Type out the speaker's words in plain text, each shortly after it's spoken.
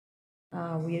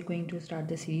We are going to start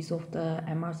the series of the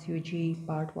MRCOG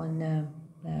Part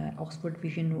 1 Oxford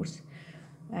Vision Notes,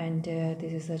 and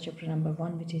this is chapter number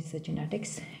 1, which is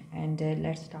genetics. And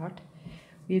let's start.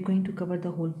 We are going to cover the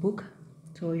whole book,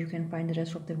 so you can find the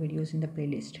rest of the videos in the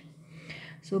playlist.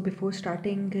 So before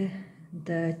starting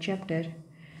the chapter,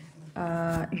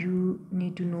 you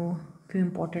need to know few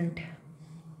important,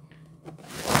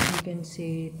 you can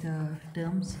say, the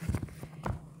terms.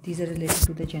 These are related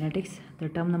to the genetics. The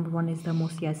term number 1 is the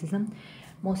mosaicism.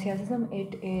 Mosaicism,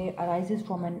 it arises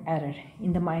from an error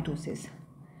in the mitosis.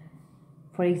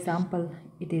 For example,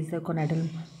 it is the gonadal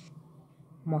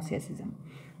mosaicism.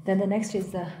 Then the next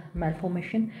is the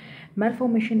malformation.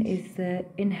 Malformation is the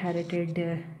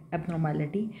inherited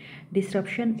abnormality.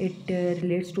 Disruption, it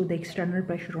relates to the external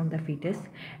pressure on the fetus,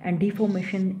 and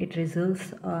deformation, it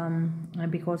results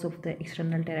because of the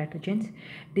external teratogens.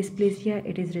 Dysplasia,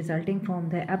 it is resulting from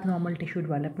the abnormal tissue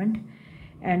development.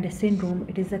 And syndrome,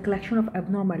 it is a collection of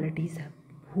abnormalities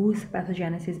whose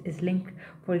pathogenesis is linked,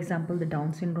 for example, the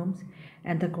Down syndromes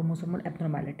and the chromosomal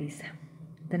abnormalities.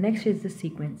 The next is the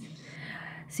sequence.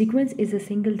 Sequence is a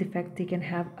single defect. They can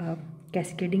have a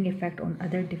cascading effect on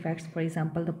other defects. For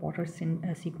example, the Potter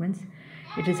sequence,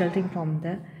 it resulting from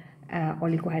the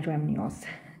oligohydramnios.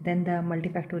 Then the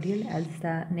multifactorial, as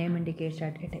the name indicates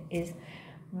that it is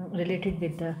related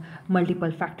with the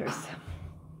multiple factors.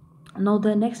 Now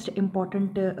the next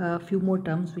important few more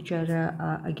terms which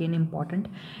are again important.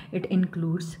 It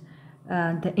includes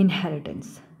the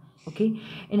inheritance. Okay,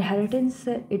 inheritance,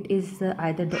 it is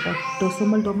either the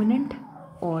autosomal dominant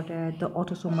or the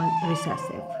autosomal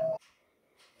recessive,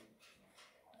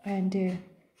 and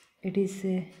it is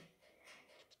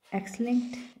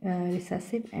X-linked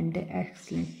recessive and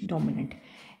X-linked dominant.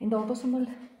 In the autosomal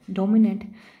dominant,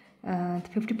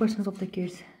 50% of the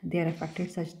kids, they are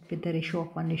affected such with the ratio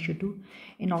of 1:2.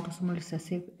 In autosomal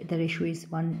recessive, the ratio is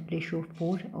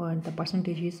 1:4, or the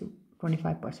percentage is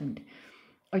 25%.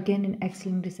 Again, in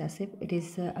X-linked recessive, it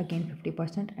is again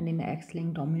 50%, and in the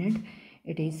X-linked dominant,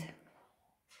 it is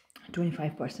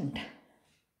 25%.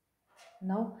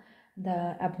 Now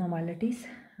the abnormalities,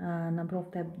 they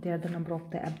are the number of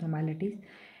the abnormalities,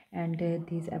 and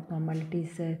these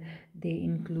abnormalities, they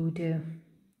include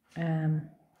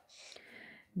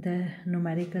the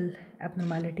numerical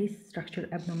abnormalities, structural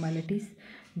abnormalities,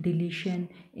 deletion,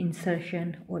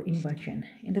 insertion, or inversion.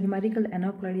 In the numerical,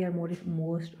 aneuploidy are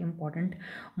most important.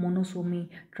 Monosomy,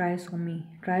 trisomy.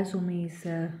 Trisomy is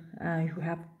you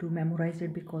have to memorize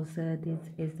it because this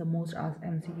is the most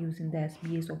MCQs in the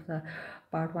SBAs of the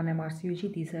Part 1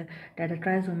 MRCOG. These are that the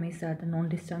trisomies are the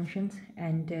non-distinctions,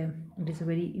 and it is a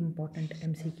very important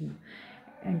MCQ.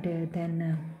 And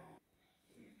then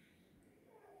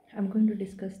I'm going to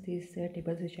discuss these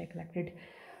tables which I collected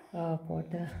for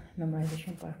the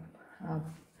memorization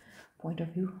point of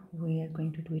view. We are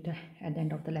going to do it at the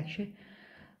end of the lecture.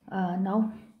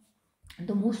 Now,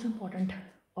 the most important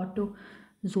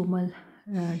autosomal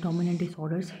dominant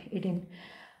disorders,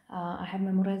 I have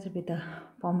memorized it with a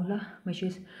formula which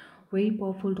is very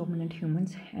powerful dominant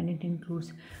humans, and it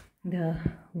includes the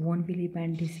von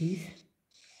Willebrand disease,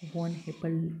 von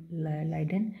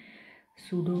Hippel-Leiden,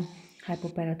 pseudo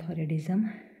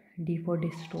hypoparathyroidism, D for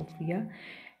dystrophia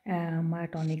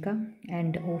myotonica,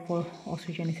 and O for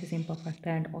osteogenesis imperfecta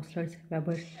and Osler's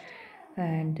Weber's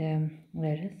and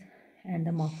Rares, and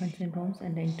the Marfan syndromes,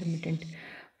 and the intermittent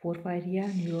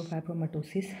porphyria,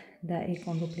 neurofibromatosis, the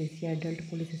achondroplasia, adult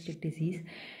polycystic disease,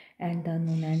 and the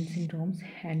Noonan syndromes,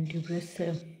 and tuberous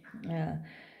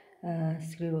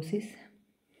sclerosis,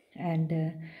 and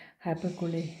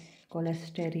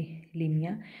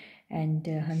hypercholesterolemia, and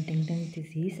Huntington's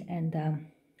disease, and the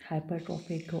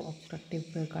hypertrophic obstructive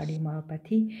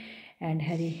cardiomyopathy, and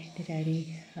hereditary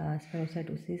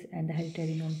spherocytosis, and the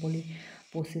hereditary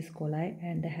non-polyposis coli,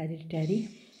 and the hereditary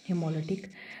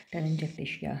hemolytic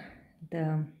telangiectasia.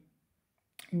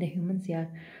 In the humans, they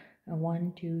are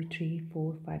 1, 2, 3,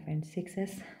 4, 5, and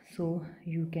 6s. So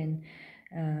you can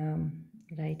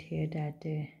write here that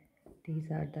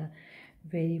these are the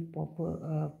very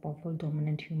powerful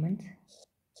dominant humans,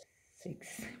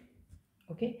 6.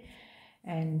 Okay,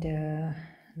 and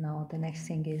now the next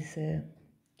thing is the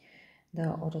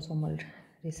autosomal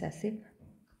recessive,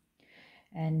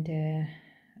 and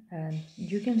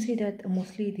you can see that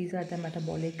mostly these are the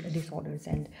metabolic disorders,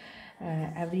 and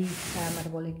every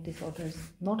metabolic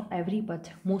disorders, not every but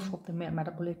most of the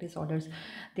metabolic disorders,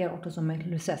 they are autosomal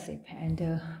recessive.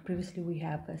 And previously we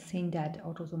have seen that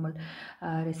autosomal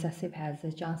recessive has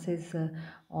chances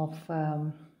of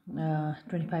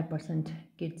 25%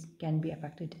 kids can be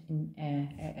affected in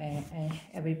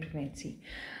every pregnancy.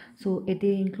 So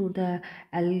they include the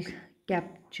L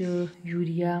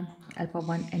urea,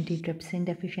 alpha-1 antitrypsin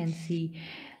deficiency,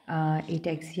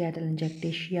 ataxia,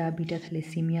 telangiectasia, beta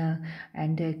thalassemia,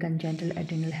 and congenital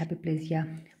adrenal hyperplasia.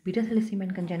 Beta thalassemia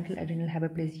and congenital adrenal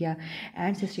hyperplasia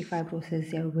and cystic fibrosis,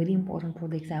 they are very important for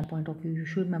the exam point of view. You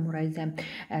should memorize them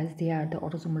as they are the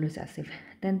autosomal recessive.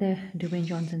 Then the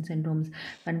Duane-Johnson syndromes,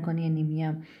 Fanconi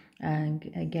anemia,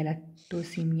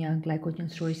 galactosemia,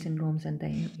 glycogen storage syndromes, and the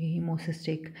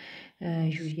hemocystic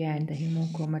urea and the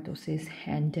hemochromatosis,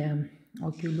 and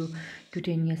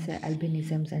oculocutaneous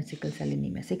albinisms and sickle cell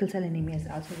anemia. Sickle cell anemia is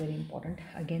also very important.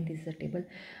 Again, this is a table.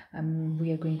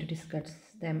 We are going to discuss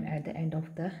them at the end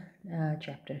of the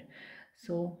chapter.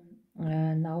 So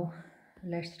now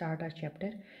let's start our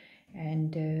chapter,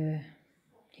 and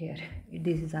here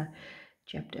this is our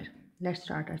chapter. Let's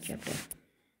start our chapter.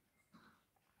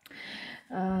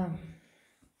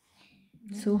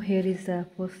 So here is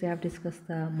first they have discussed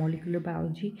the molecular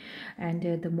biology, and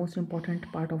the most important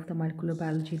part of the molecular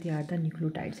biology, they are the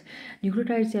nucleotides.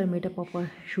 Nucleotides, they are made up of a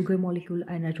sugar molecule,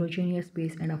 a nitrogenous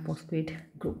base, and a phosphate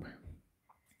group.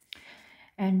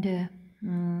 And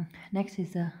next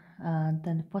is the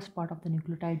first part of the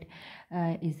nucleotide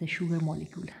is the sugar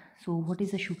molecule. So what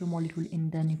is the sugar molecule in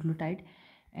the nucleotide?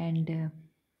 And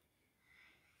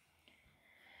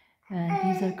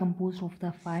these are composed of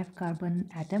the 5 carbon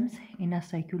atoms in a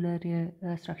circular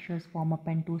structures form a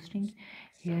pentose ring.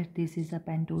 Here this is a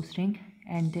pentose ring,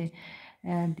 and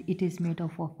it is made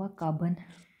of a carbon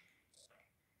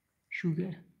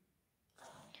sugar.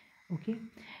 Okay,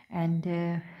 and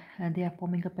they are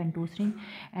forming a pentose ring,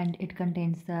 and it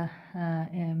contains the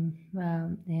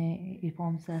it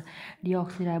forms a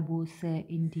deoxyribose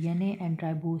in DNA and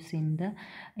ribose in the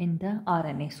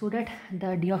RNA, so that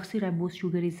the deoxyribose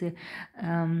sugar is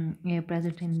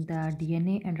present in the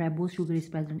DNA and ribose sugar is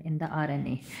present in the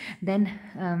RNA. Then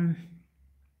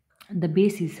the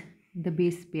base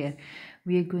pair,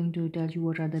 we are going to tell you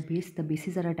what are the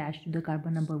bases are attached to the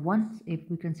carbon number 1. If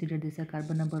we consider this a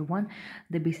carbon number 1,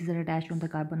 the bases are attached on the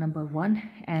carbon number 1,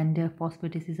 and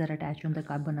phosphatases are attached on the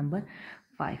carbon number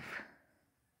 5.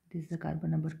 This is the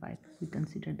carbon number 5, we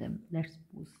consider them, let's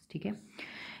suppose. Okay,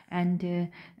 and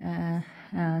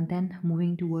then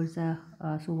moving towards so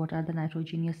what are the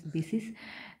nitrogenous bases,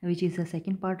 which is the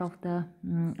second part of the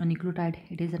nucleotide.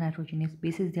 It is a nitrogenous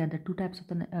bases. There are the two types of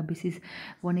the bases.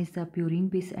 One is the purine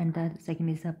base, and the second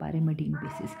is the pyrimidine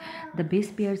bases. The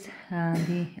base pairs,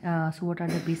 so what are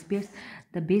the base pairs?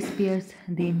 The base pairs,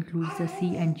 they include the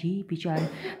C and G, which are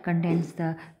contains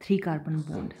the 3 carbon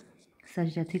bond.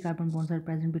 Such that 3 carbon bonds are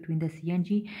present between the C and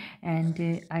G, and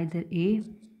either A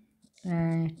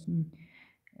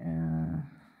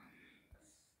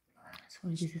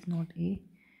sorry, this is not A,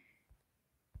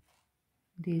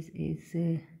 this is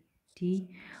T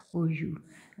or U.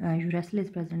 Uracil is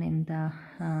present in the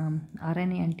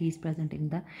RNA, and T is present in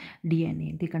the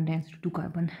DNA. They contains 2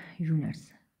 carbon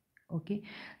units. Okay,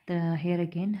 here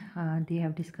again they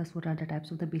have discussed what are the types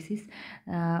of the bases.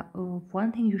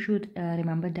 One thing you should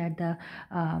remember, that the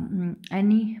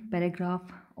any paragraph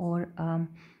or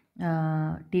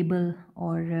table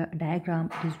or diagram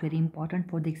is very important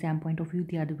for the exam point of view.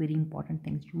 They are the very important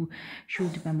things. You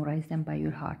should memorize them by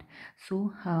your heart.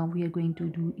 So we are going to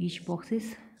do each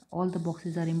boxes. All the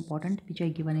boxes are important which are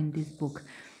given in this book.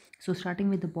 So starting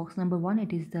with the box number 1,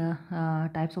 it is the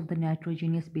types of the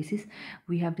nitrogenous bases.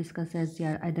 We have discussed as they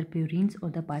are either purines or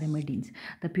the pyrimidines.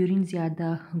 The purines are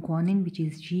the guanine, which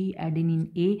is G, adenine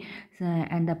A,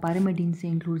 and the pyrimidines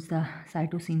includes the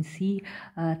cytosine C,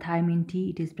 thymine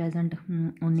T. It is present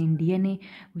only in DNA.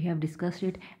 We have discussed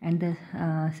it. And the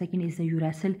second is the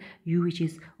uracil U, which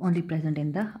is only present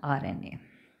in the RNA.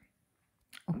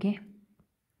 Okay.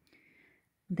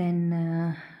 Then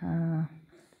I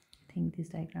think this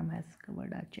diagram has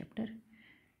covered our chapter.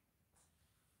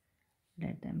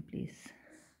 Let them place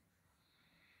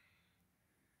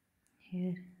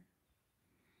here.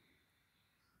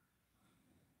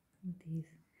 These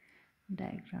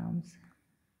diagrams,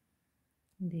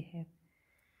 they have.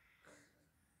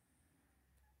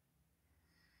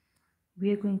 We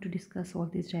are going to discuss all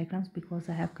these diagrams because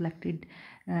I have collected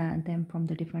them from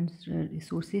the different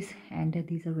resources, and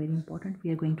these are very important.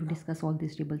 We are going to discuss all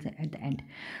these tables at the end.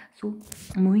 So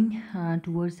moving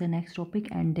towards the next topic,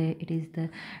 and it is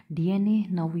the DNA.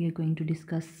 Now we are going to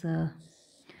discuss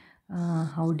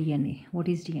what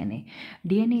is DNA.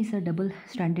 DNA is a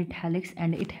double-stranded helix,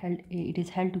 and it is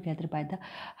held together by the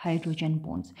hydrogen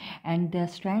bonds, and the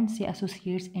strands they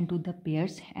associates into the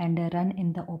pairs and run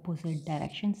in the opposite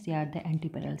directions. They are the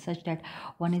antiparallel, such that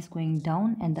one is going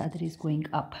down and the other is going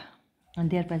up, and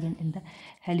they are present in the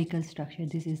helical structure.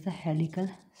 This is the helical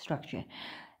structure.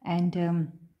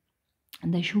 And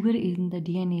The sugar in the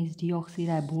DNA is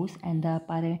deoxyribose, and the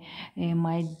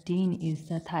pyrimidine is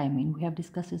the thymine. We have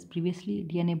discussed this previously.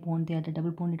 DNA bond, they are the double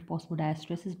bonded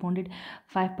phosphodiester is bonded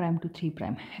 5 prime to 3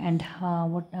 prime. And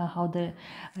how the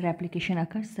replication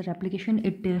occurs? The replication,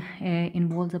 it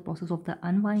involves the process of the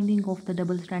unwinding of the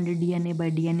double stranded DNA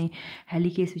by DNA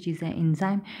helicase, which is an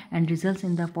enzyme, and results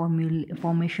in the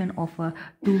formation of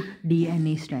two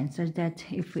DNA strands, such that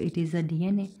if it is a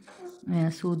DNA,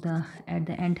 so the at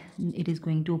the end it is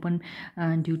going to open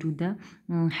due to the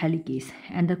helicase,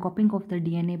 and the copying of the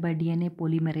DNA by DNA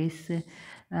polymerase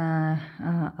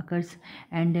occurs,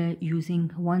 and using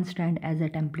one strand as a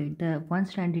template. The one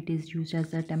strand, it is used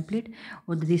as a template,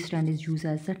 or this strand is used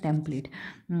as a template.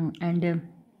 And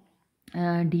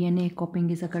DNA copying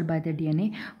is occurred by the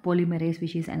DNA polymerase,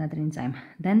 which is another enzyme.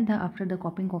 Then after the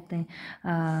copying of the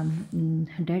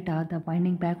data, the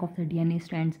binding back of the DNA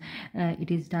strands, it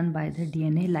is done by the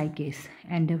DNA ligase.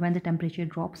 And when the temperature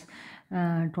drops,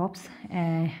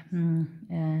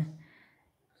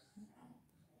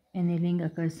 annealing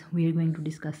occurs. We are going to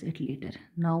discuss it later.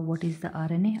 Now, what is the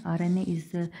RNA? RNA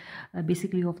is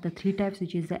basically of the three types,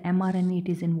 which is the mRNA.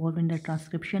 It is involved in the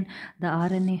transcription. The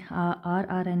RNA,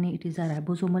 rRNA, it is a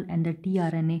ribosomal, and the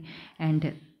tRNA,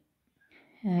 and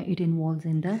it involves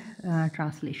in the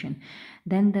translation.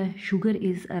 Then the sugar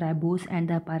is a ribose, and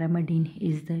the pyrimidine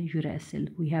is the uracil.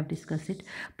 We have discussed it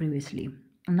previously.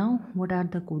 Now, what are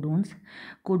the codons?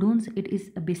 Codons, it is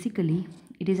basically,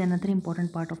 it is another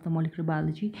important part of the molecular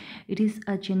biology. It is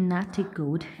a genetic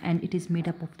code, and it is made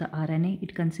up of the RNA.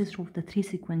 It consists of the 3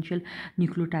 sequential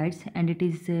nucleotides, and it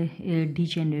is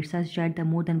degenerate, such that the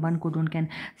more than one codon can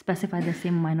specify the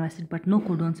same amino acid, but no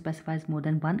codon specifies more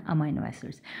than one amino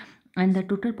acids. And the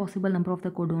total possible number of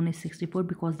the codon is 64,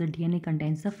 because the DNA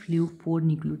contains the 4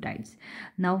 nucleotides.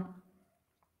 Now,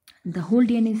 the whole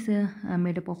DNA is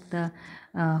made up of the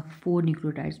 4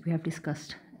 nucleotides. We have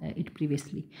discussed it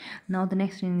previously. Now, the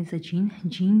next one is a gene.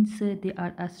 Genes, they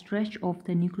are a stretch of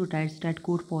the nucleotides that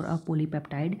code for a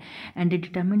polypeptide, and it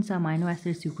determines the amino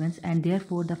acid sequence and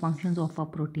therefore the functions of a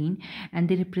protein, and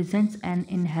they represents an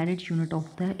inherent unit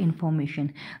of the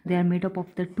information. They are made up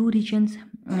of the 2 regions.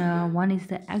 One is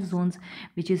the exons,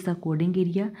 which is the coding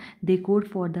area. They code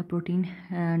for the protein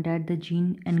that the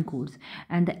gene encodes,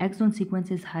 and the exon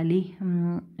sequence is highly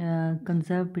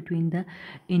conserved between the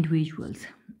individuals.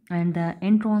 And the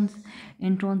introns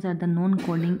are the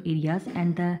non-coding areas,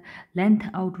 and the length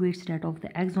outweighs that of the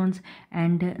exons,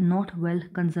 and not well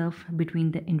conserved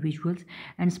between the individuals,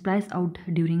 and splice out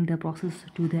during the process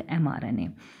to the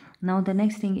mRNA. Now, the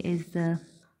next thing is the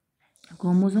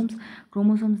chromosomes.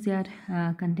 Chromosomes, they are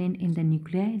contained in the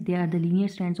nuclei. They are the linear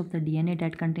strands of the DNA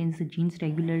that contains the genes,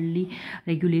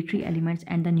 regulatory elements,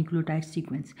 and the nucleotide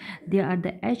sequence. They are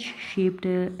the H-shaped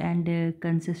and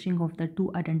consisting of the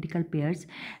 2 identical pairs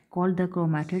called the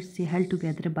chromatids, held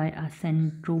together by a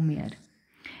centromere.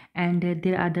 And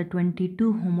there are the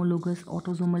 22 homologous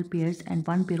autosomal pairs and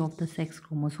 1 pair of the sex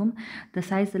chromosome. The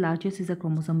size, the largest is the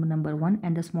chromosome number 1,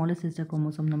 and the smallest is the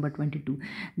chromosome number 22.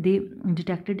 They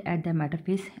detected at the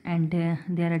metaphase, and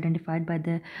they are identified by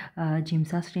the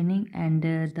GIMSA staining, and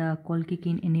the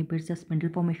colchicine inhibits the spindle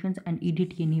formations, and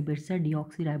EDT inhibits the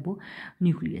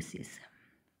deoxyribonucleases.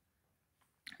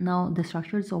 Now, the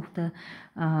structures of the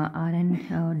RN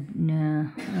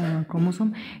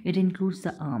chromosome, it includes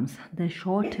the arms. The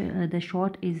short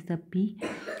is the P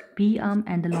arm,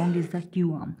 and the long is the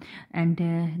Q arm, and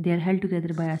they are held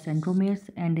together by a centromeres,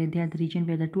 and they are the region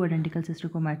where the 2 identical sister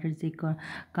chromatids, they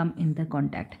come in the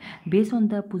contact. Based on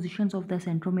the positions of the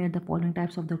centromere, the following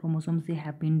types of the chromosomes, they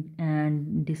have been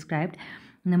described.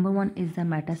 Number 1 is the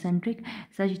metacentric,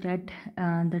 such that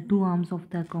the 2 arms of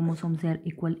the chromosomes are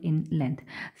equal in length.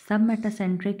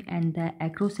 Submetacentric, and the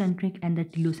acrocentric, and the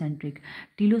telocentric.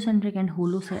 Telocentric and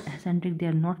holocentric, they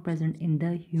are not present in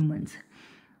the humans,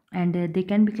 and they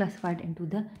can be classified into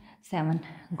the 7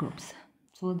 groups.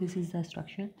 So this is the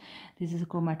structure. This is a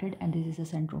chromatid, and this is a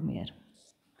centromere.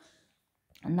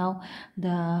 Now,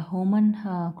 the human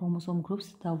chromosome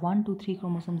groups, the 1, 2, 3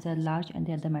 chromosomes are large, and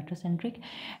they are the metacentric,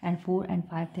 and 4 and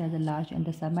 5, they are the large and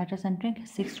the submetacentric.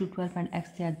 6 to 12 and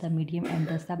X, they are the medium and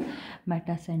the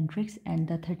submetacentrics, and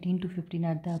the 13 to 15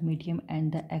 are the medium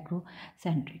and the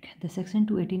acrocentric. The 16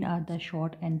 to 18 are the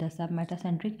short and the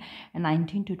submetacentric, and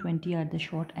 19 to 20 are the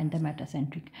short and the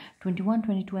metacentric. 21,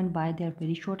 22 and Y, they are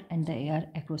very short, and they are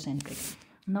acrocentric.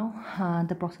 Now,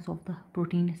 the process of the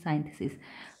protein synthesis,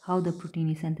 how the protein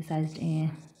is synthesized in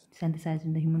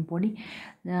the human body.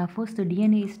 First, the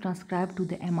DNA is transcribed to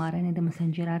the mRNA, the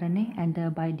messenger RNA, and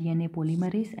by DNA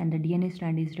polymerase, and the DNA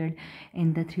strand is read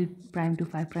in the 3' to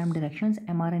 5' directions.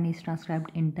 mRNA is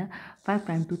transcribed in the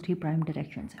 5' to 3'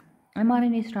 directions.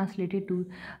 mRNA is translated to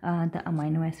the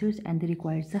amino acids and they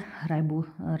requires the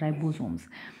ribosomes.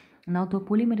 Now the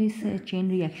polymerase chain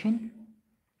reaction,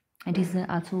 it is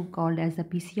also called as the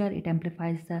PCR. It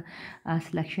amplifies the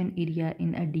selection area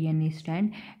in a DNA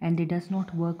strand, and it does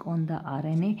not work on the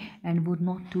RNA and would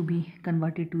not to be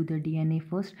converted to the DNA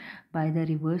first by the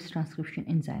reverse transcription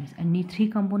enzymes, and need three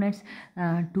components,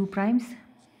 2 primes,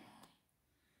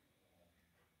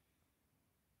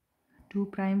 2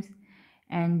 primes,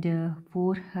 and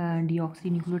 4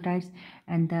 deoxynucleotides,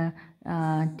 and the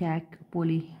tag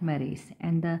polymerase,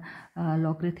 and the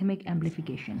logarithmic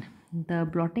amplification. The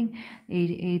blotting,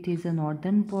 it is a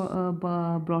northern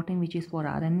blotting which is for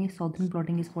RNA, southern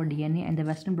blotting is for DNA, and the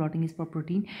western blotting is for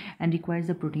protein and requires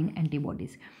the protein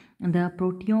antibodies. The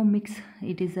proteomics,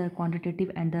 it is a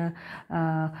quantitative and the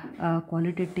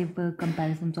qualitative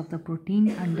comparisons of the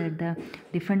protein under the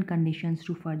different conditions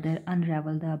to further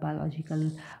unravel the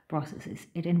biological processes.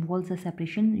 It involves the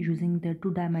separation using the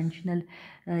two-dimensional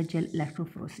gel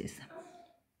electrophoresis.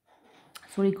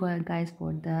 Sorry guys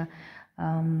for the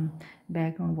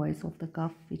background voice of the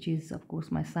cough, which is of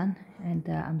course my son, and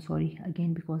I'm sorry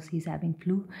again because he's having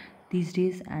flu these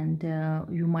days, and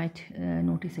you might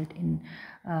notice it in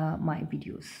my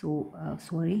videos, so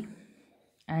sorry.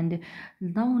 And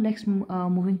now let's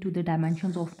moving to the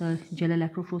dimensions of the gel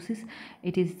electrophoresis.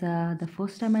 It is the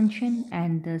first dimension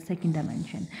and the second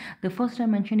dimension. The first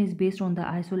dimension is based on the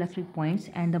isoelectric points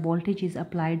and the voltage is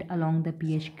applied along the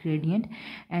pH gradient,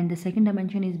 and the second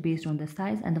dimension is based on the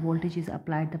size and the voltage is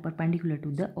applied the perpendicular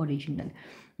to the original.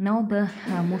 Now the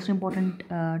most important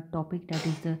topic, that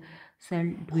is the cell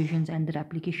divisions and the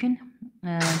replication.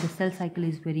 The cell cycle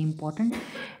is very important,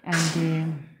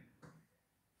 and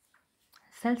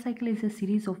cell cycle is a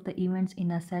series of the events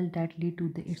in a cell that lead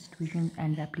to its division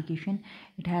and replication.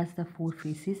 It has the 4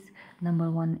 phases. Number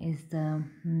 1 is the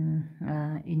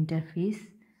interphase.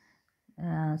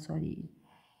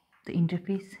 The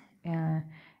interphase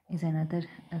is another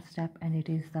step, and it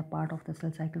is the part of the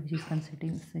cell cycle which is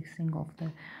consisting of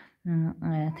the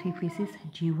 3 phases,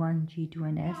 G1, G2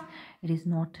 and S. It is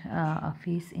not a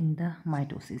phase in the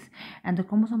mitosis. And the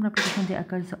chromosome replication, they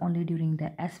occurs only during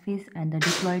the S phase, and the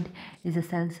diploid is the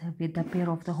cells with the pair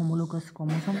of the homologous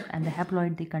chromosomes, and the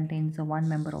haploid, they contains the one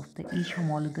member of the each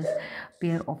homologous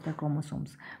pair of the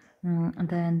chromosomes.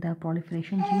 Then the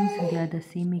proliferation genes, they are the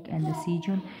CMYC and the C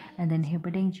gene, and the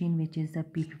inhibiting gene which is the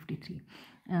P53.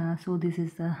 So this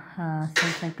is the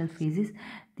cell cycle phases.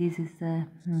 This is the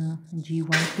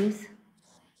G1 phase,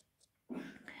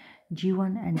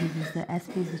 G1, and this is the S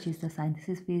phase which is the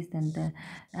synthesis phase, then the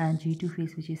G2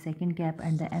 phase which is second gap,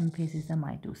 and the M phase is the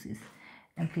mitosis.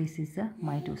 M phase is the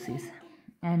mitosis.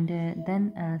 And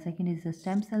then second is the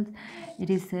stem cells. It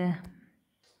is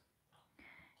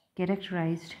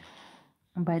characterized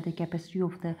by the capacity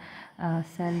of the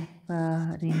self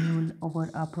renewal over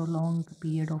a prolonged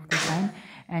period of the time,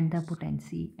 and the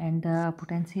potency. And the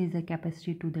potency is the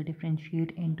capacity to the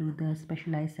differentiate into the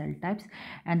specialized cell types,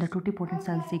 and the totipotent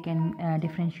cells, they can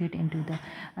differentiate into the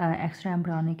extra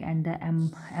embryonic and the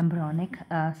embryonic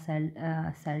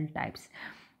cell types.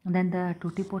 Then the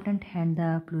totipotent and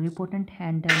the pluripotent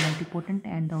and the multipotent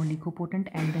and the oligopotent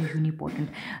and the unipotent,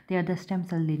 they are the stem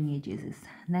cell lineages.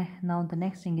 Now the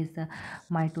next thing is the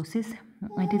mitosis.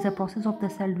 It is a process of the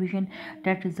cell division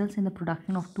that results in the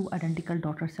production of 2 identical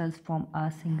daughter cells from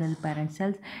a single parent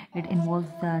cells. It involves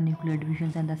the nuclear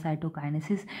divisions and the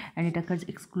cytokinesis, and it occurs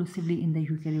exclusively in the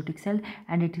eukaryotic cell,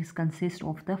 and it is consists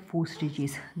of the 4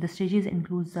 stages. The stages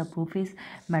includes the prophase,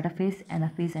 metaphase,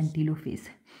 anaphase and telophase.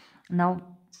 Now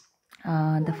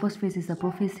the first phase is the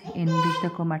prophase, in which the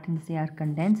chromatins, they are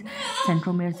condensed.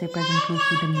 Centromeres, they present close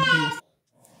to the nucleus.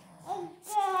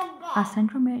 A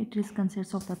centromere, it is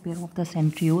consists of the pair of the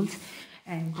centrioles,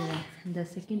 and the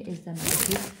second is the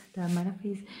metaphase. The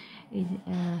metaphase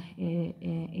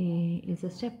is a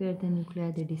step where the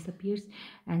nuclei, they disappears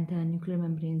and the nuclear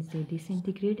membranes, they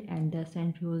disintegrate, and the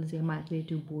centrioles, they migrate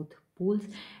to both poles,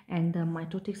 and the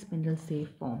mitotic spindles, they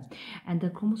form, and the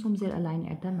chromosomes are aligned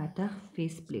at the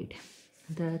metaphase plate.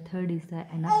 The third is the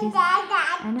anaphase.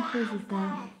 Anaphase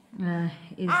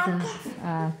is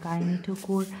the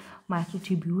kinetochore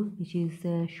microtubule, which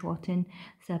is shortened,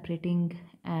 separating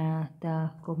the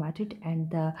chromatid, and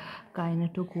the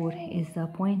kinetochore is the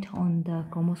point on the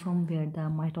chromosome where the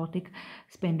mitotic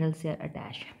spindles are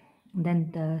attached.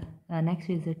 Then the next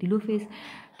is the telophase.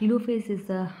 Telophase is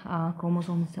the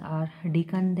chromosomes are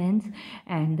decondensed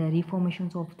and the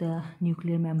reformations of the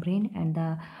nuclear membrane, and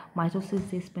the mitosis,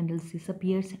 the spindles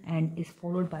disappears and is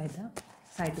followed by the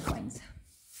cytokines.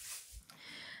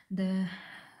 The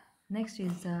next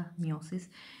is the meiosis.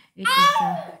 It is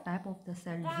a type of the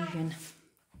cell division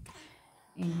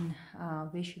in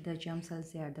which the germ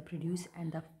cells they are the produced,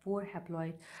 and the 4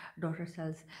 haploid daughter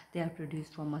cells they are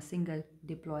produced from a single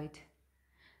diploid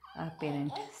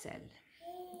parent cell.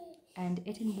 And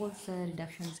it involves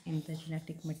reductions in the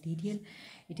genetic material.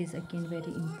 It is again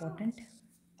very important.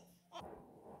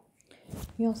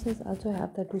 Meiosis also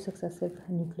have the 2 successive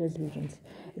nuclear divisions.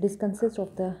 It is consists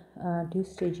of the 2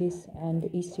 stages, and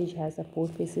each stage has 4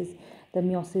 phases. The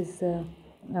meiosis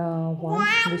 1,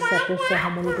 which separates the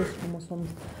homologous chromosomes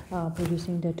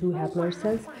producing the 2 haploid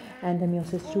cells, and the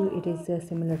meiosis 2, it is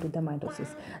similar to the mitosis.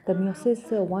 The meiosis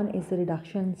 1 is the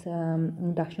reductions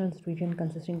region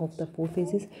consisting of the 4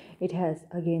 phases. It has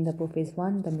again the prophase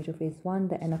 1, the metaphase 1,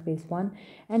 the anaphase 1,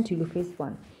 and telophase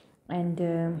 1. And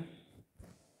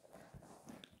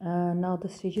now the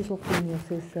stages of the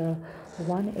meiosis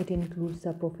 1, it includes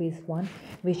the prophase 1,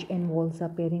 which involves the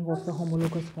pairing of the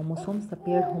homologous chromosomes. The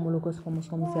paired homologous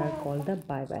chromosomes, they are called the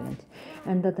bivalent,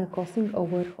 and the crossing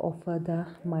over of the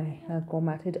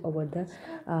chromatid over the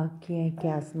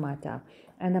chiasmata,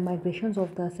 and the migrations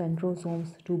of the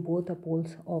centrosomes to both the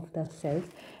poles of the cells,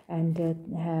 and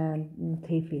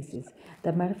 3 phases.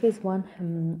 The metaphase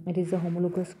 1, it is the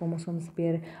homologous chromosomes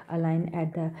pair aligned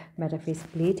at the metaphase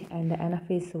plate, and the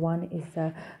anaphase 1 is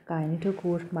the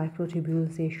kinetochore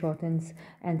microtubules, they shortens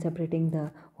and separating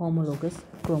the homologous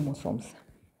chromosomes.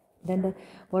 Then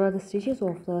what are the stages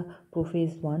of the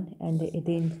prophase 1? And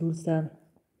they includes the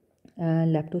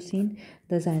leptosine,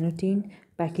 the zynotine,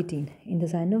 pachytene. In the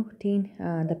zynotine,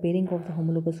 the pairing of the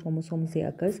homologous chromosomes they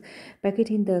occurs.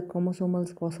 Pachytene, the chromosomal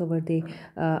crossover they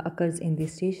occurs in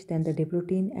this stage. Then the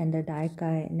diplotin and the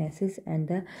dikinesis and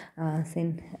the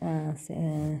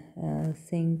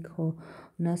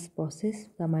synchronous process,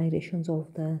 the migrations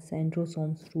of the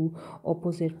centrosomes to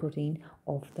opposite protein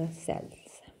of the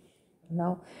cells.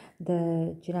 Now,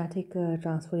 the genetic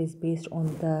transfer is based on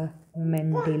the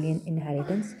Mendelian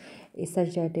inheritance,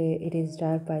 such that it is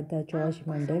derived by the George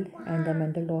Mendel, and the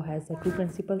Mendel law has the 2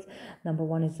 principles. Number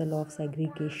 1 is the law of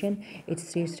segregation. It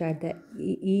states that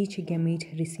each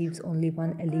gamete receives only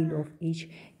 1 allele of each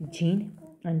gene.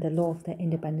 And the law of the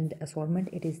independent assortment,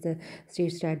 it is the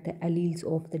states that the alleles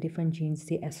of the different genes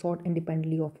they assort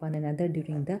independently of one another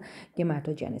during the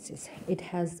gametogenesis. It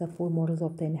has the 4 models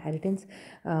of the inheritance.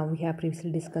 We have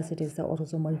previously discussed. It is the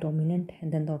autosomal dominant,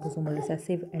 and then the autosomal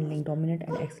recessive, and linked dominant,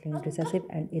 and X-linked recessive,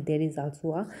 and there is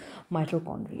also a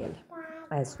mitochondrial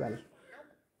as well.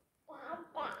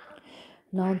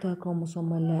 Now the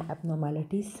chromosomal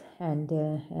abnormalities, and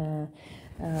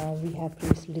we have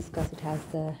previously discussed. It has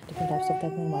the different types of the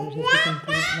abnormalities, which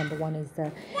include number 1 is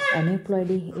the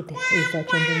aneuploidy. It is the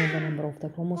changing in the number of the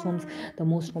chromosomes. The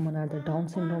most common are the Down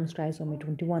syndrome, trisomy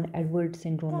 21, Edward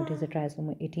syndrome, it is the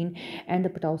trisomy 18, and the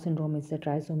Patau syndrome is the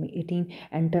trisomy 18,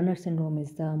 and Turner syndrome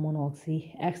is the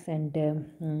monoxy X. And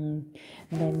then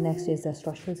next is the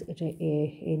structures. It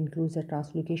includes the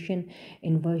translocation,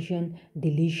 inversion,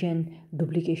 deletion,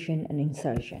 duplication, and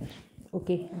insertion.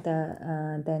 Okay,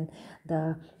 then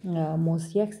the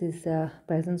mosaics is the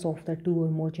presence of the 2 or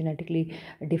more genetically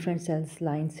different cells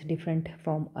lines different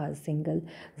from a single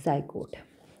zygote.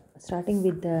 Starting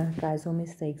with the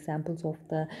trisomies, the examples of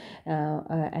the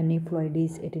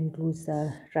aneuploidies, it includes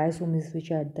the trisomies,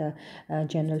 which are the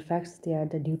general facts. They are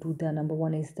the due to the number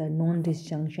 1 is the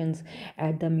non-disjunctions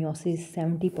at the meiosis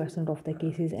 70% of the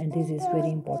cases, and this is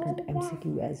very important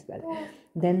MCQ as well.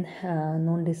 Then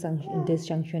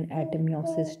non-disjunction at the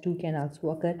meiosis 2 can also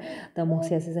occur. The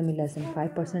mosaicism is less than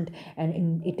 5%,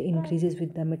 and it increases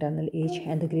with the maternal age,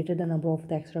 and the greater the number of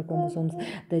the extra chromosomes,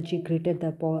 the greater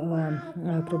the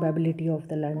probability of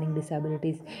the learning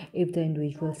disabilities if the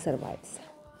individual survives.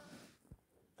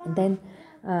 And then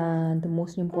the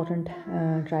most important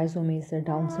trisomy is the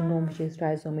Down syndrome, which is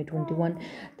trisomy 21.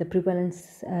 The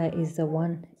prevalence is the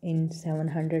 1 in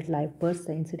 700 live births.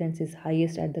 The incidence is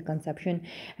highest at the conception,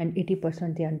 and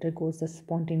 80% they undergoes the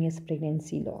spontaneous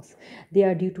pregnancy loss. They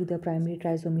are due to the primary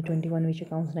trisomy 21, which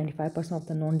accounts 95% of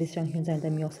the non-disjunctions, and the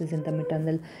meiosis in the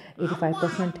maternal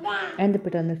 85%, and the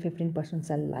paternal 15%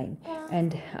 cell line.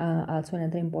 And also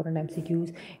another important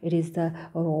MCQs, it is the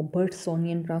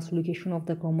Robertsonian translocation of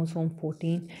the chromosome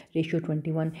 14 ratio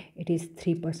 21. It is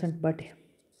 3%, but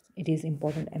it is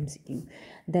important MCQ.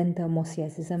 Then the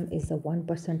mosaicism is the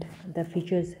 1%. The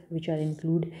features which are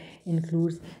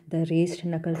includes the raised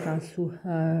knuckle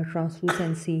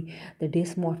translucency, the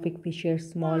dysmorphic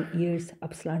features, small ears,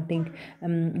 upslanting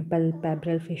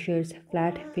palpebral features,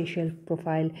 flat facial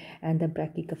profile, and the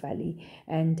brachycephaly.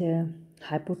 And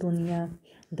hypotonia,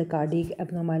 the cardiac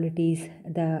abnormalities,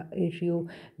 the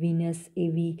arteriovenous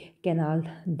AV canal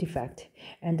defect,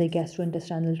 and the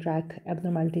gastrointestinal tract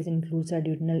abnormalities includes the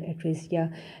duodenal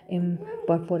atresia,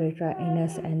 imperforata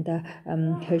anus, and the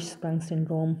Hirschsprung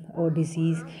syndrome or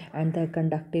disease, and the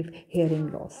conductive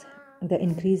hearing loss. The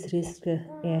increased risk,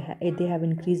 they have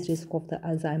increased risk of the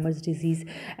Alzheimer's disease,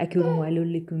 acute myeloid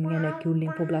leukemia, and acute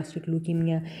lymphoblastic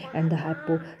leukemia, and the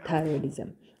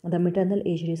hypothyroidism. The maternal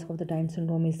age risk of the Down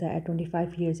syndrome is that at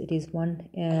 25 years it is 1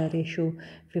 ratio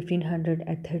 1500,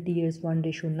 at 30 years 1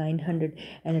 ratio 900,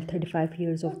 and at 35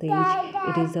 years of the age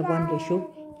it is a 1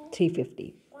 ratio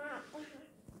 350.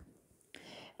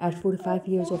 At 45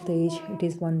 years of the age, it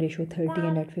is 1 ratio 30,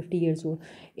 and at 50 years of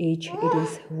age, it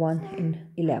is 1 in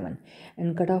 11.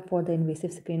 And cutoff for the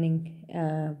invasive screening,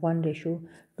 1 ratio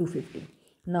 250.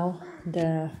 Now,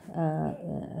 the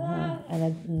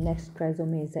next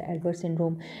trisomy is the adverse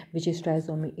syndrome, which is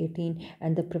trisomy 18,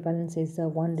 and the prevalence is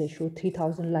 1 ratio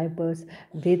 3000 live births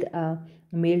with a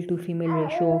male to female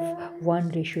ratio of 1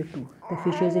 ratio 2. The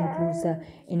features includes the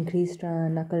increased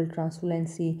knuckle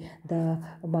transfluency, the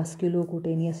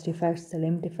musculocutaneous defects, the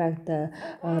limb defect, the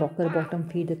rocker bottom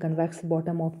feet, the convex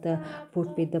bottom of the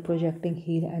foot with the projecting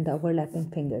heel and the overlapping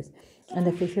fingers. And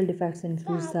the facial defects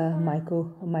includes the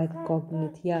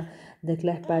microcognitia, the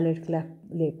cleft palate, cleft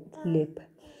lip.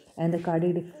 And the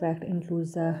cardiac defect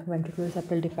includes the ventricular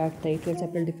septal defect, the atrial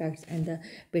septal defects, and the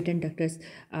patent ductus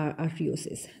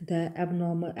arteriosus. The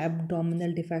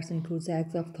abdominal defects includes the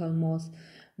exophthalmos,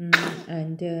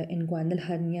 and inguinal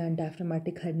hernia, and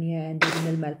diaphragmatic hernia, and the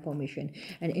renal malformation,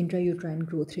 and intrauterine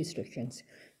growth restrictions.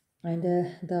 And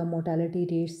the mortality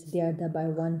rates, they are by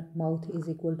 1 month is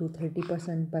equal to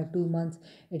 30%, by 2 months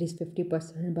it is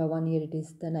 50%, by 1 year it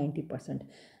is the 90%.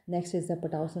 Next is the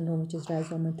Patau syndrome, which is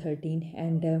trisomy 13,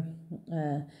 and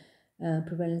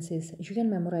prevalence is, you can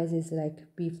memorize, is like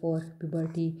P for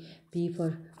puberty, P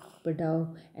for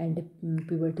Patau, and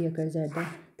puberty occurs at the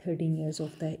 13 years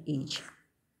of the age.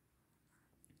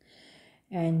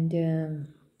 And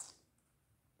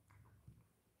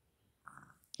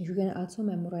you can also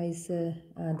memorize the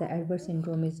adverse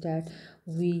syndrome is that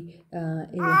we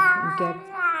get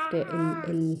the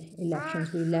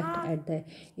elections, we left at the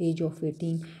age of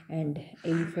 18, and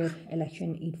A for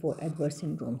election, E for adverse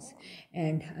syndromes.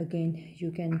 And again,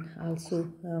 you can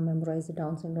also memorize the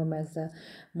Down syndrome as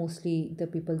mostly the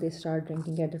people, they start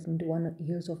drinking at the 21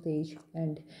 years of the age,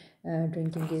 and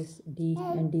drinking is D,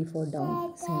 and D for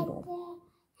Down syndrome.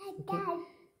 Okay.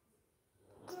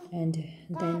 And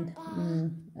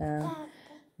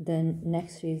then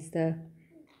next is the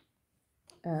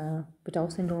Patau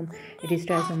syndrome. It is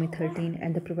trisomy 13,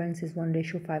 and the prevalence is 1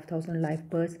 ratio 5000 live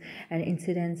births, and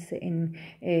incidence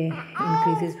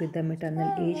increases with the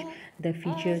maternal age. The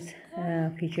features,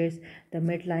 the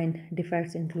midline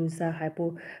defects includes the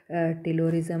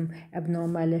hypothyroidism,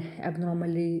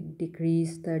 abnormally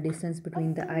decrease the distance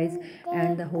between the eyes,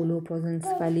 and the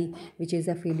holoprosencephaly, which is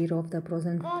a failure of the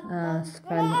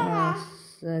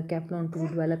capillon to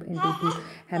develop into two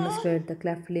hemisphere, the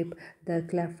cleft lip, the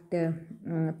cleft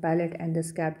palate, and the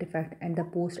scab defect, and the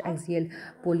post-axial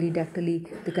polydactyly,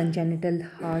 the congenital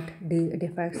heart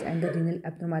defects, and the renal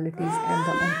abnormalities, and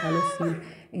the omphalocele,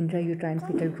 intrauterine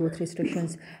fetal growth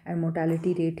restrictions, and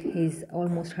mortality rate is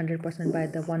almost 100% by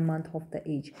the 1 month of the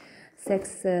age.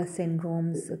 Sex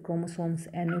syndromes, chromosomes,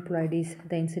 aneuploidies,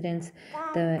 the incidence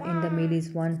in the male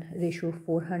is 1 ratio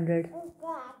 400,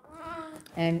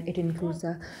 and it includes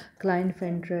the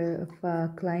Klinefelter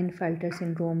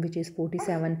syndrome, which is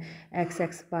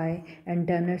 47XXY, and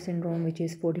Turner syndrome, which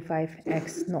is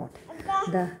 45X0.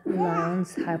 The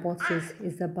Lyon's hypothesis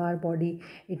is the bar body.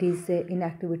 It is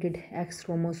inactivated X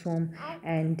chromosome,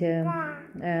 and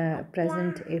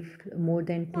present if more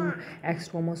than 2 X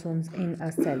chromosomes in a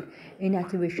cell.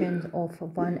 Inactivation of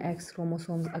 1 X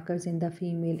chromosomes occurs in the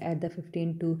female at the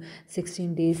 15 to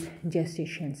 16 days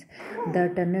gestations. The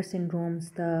Turner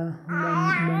syndromes, the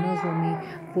monosomy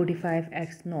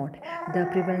 45X0. The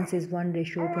prevalence is 1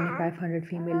 ratio 2500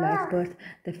 female live birth.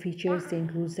 The features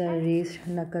include the raised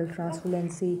knuckle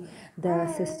transfluency, the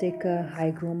cystic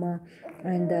hygroma,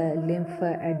 and the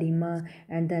lymphedema,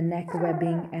 and the neck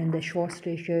webbing, and the short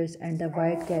stretchers, and the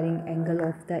wide carrying angle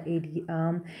of the AD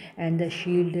arm, and the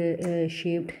shield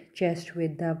shaped chest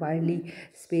with the widely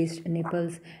spaced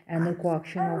nipples, and the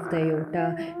coaction of the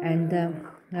aorta, and the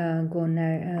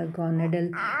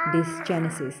gonadal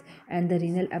dysgenesis, and the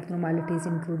renal abnormalities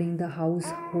including the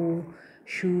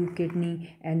horseshoe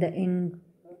kidney, and the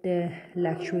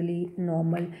intellectually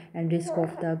normal, and risk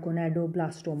of the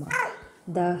gonadoblastoma.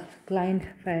 the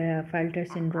Klinefelter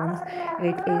syndromes,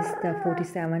 it is the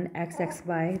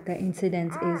 47XXY. The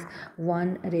incidence is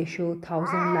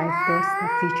 1:1000 live births. The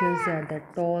features are the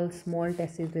tall, small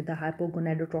testes with the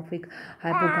hypogonadotrophic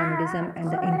hypogonadism and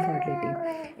the infertility.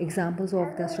 Examples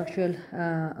of the structural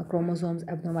chromosomes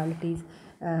abnormalities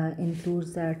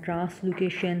includes the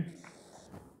translocation.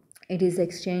 It is the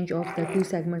exchange of the two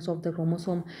segments of the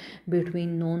chromosome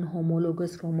between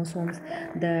non-homologous chromosomes.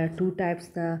 The two types,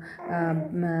 the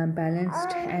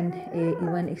balanced and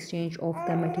even exchange of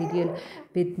the material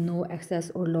with no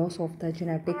excess or loss of the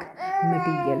genetic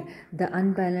material. The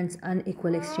unbalanced,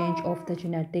 unequal exchange of the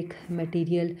genetic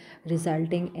material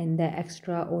resulting in the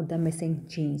extra or the missing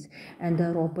genes. And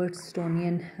the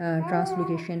Robertsonian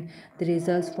translocation, the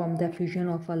results from the fusion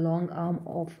of a long arm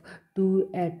of two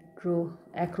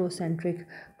acrocentric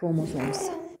chromosomes.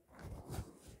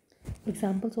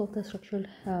 Examples of the structural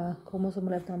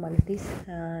chromosomal abnormalities.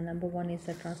 Number one is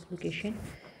the translocation,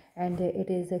 and it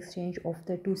is the exchange of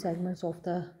the two segments of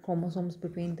the chromosomes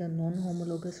between the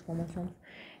non-homologous chromosomes,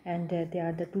 and they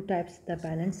are the two types, the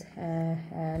balance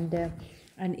and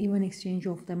an even exchange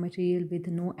of the material with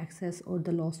no excess or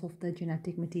the loss of the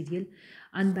genetic material.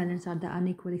 Unbalanced are the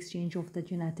unequal exchange of the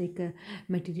genetic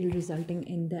material resulting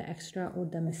in the extra or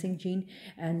the missing gene.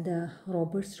 And the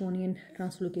Robertsonian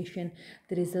translocation,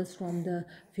 the results from the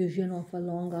fusion of a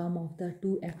long arm of the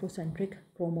two acrocentric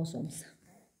chromosomes.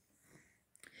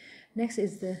 Next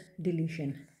is the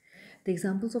deletion. The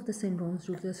examples of the syndromes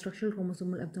due to the structural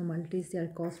chromosomal abnormalities, they are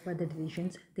caused by the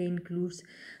deletions. They include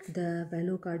the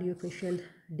velocardiofacial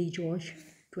DGeorge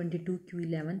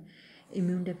 22q11,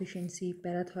 immune deficiency,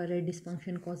 parathyroid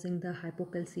dysfunction causing the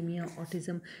hypocalcemia,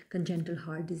 autism, congenital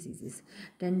heart diseases.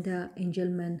 Then the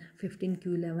Angelman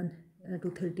 15q11 to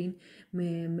 13,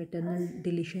 maternal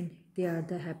deletion, they are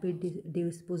the happy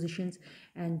dispositions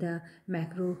and the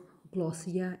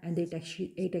macroglossia and the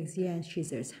ataxia and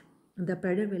seizures. The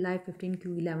Prader-Willi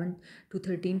 15q11 to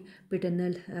 13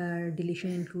 paternal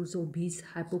deletion includes obese,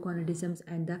 hypogonadisms,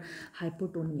 and the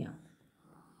hypotonia.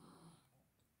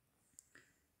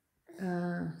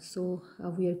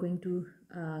 We are going to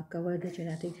cover the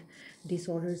genetic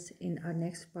disorders in our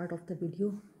next part of the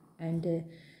video, and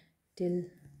till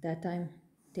that time,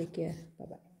 take care. Bye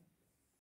bye.